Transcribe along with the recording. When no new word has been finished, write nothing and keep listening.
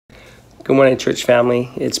Good morning, church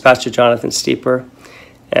family. It's Pastor Jonathan Steeper,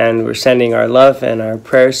 and we're sending our love and our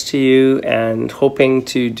prayers to you and hoping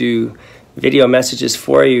to do video messages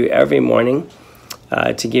for you every morning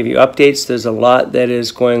to give you updates. There's a lot that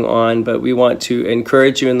is going on, but we want to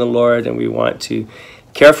encourage you in the Lord, and we want to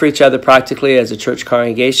care for each other practically as a church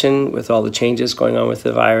congregation with all the changes going on with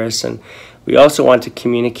the virus. And we also want to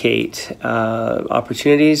communicate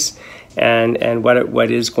opportunities and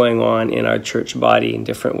what is going on in our church body in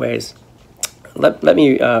different ways. Let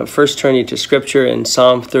me first turn you to Scripture in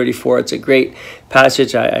Psalm 34. It's a great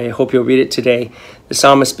passage. I hope you'll read it today. The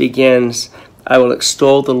psalmist begins, "I will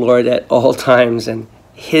extol the Lord at all times, and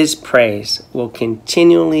his praise will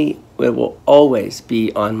always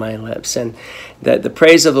be on my lips." And that the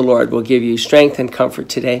praise of the Lord will give you strength and comfort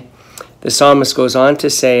today. The psalmist goes on to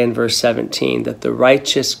say in verse 17 that the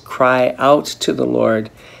righteous cry out to the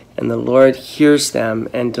Lord, and the Lord hears them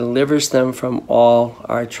and delivers them from all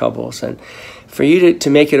our troubles. And for you to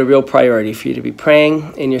make it a real priority, for you to be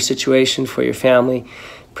praying in your situation, for your family,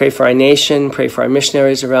 pray for our nation, pray for our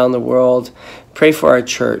missionaries around the world, pray for our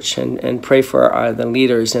church, and pray for the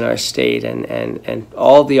leaders in our state and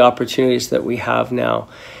all the opportunities that we have now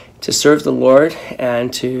to serve the Lord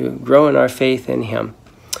and to grow in our faith in Him.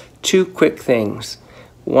 Two quick things.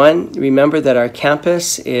 One, remember that our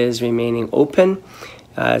campus is remaining open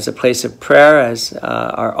as a place of prayer, as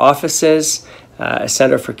our offices, a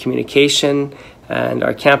center for communication, and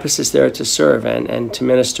our campus is there to serve and to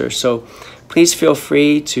minister. So please feel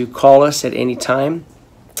free to call us at any time.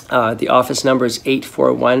 The office number is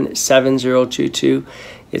 841-7022.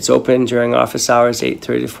 It's open during office hours,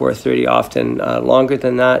 8:30 to 4:30, often longer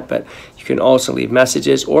than that, but you can also leave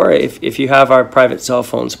messages. Or if you have our private cell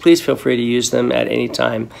phones, please feel free to use them at any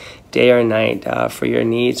time, day or night, for your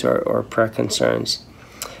needs or prayer concerns.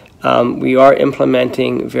 We are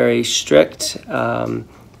implementing very strict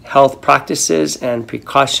health practices and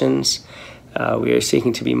precautions. We are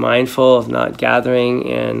seeking to be mindful of not gathering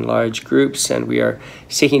in large groups, and we are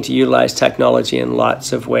seeking to utilize technology in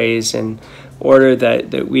lots of ways in order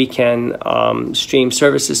that we can stream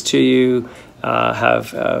services to you,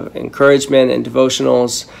 have encouragement and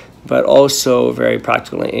devotionals, but also very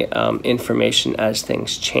practical information as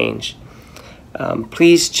things change.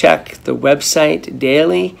 Please check the website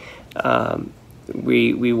daily.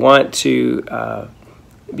 We want to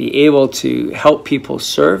be able to help people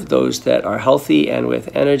serve those that are healthy and with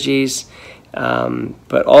energies,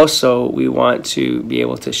 but also we want to be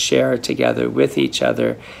able to share together with each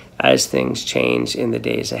other as things change in the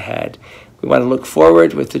days ahead. We want to look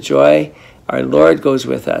forward with the joy. Our Lord goes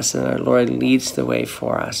with us, and our Lord leads the way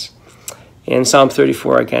for us. In Psalm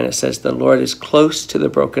 34, again, it says, "The Lord is close to the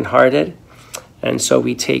brokenhearted," and so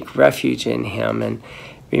we take refuge in Him. And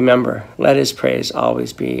remember, let His praise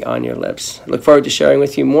always be on your lips. I look forward to sharing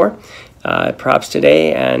with you more, perhaps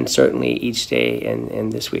today and certainly each day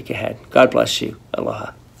in this week ahead. God bless you.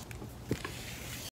 Aloha.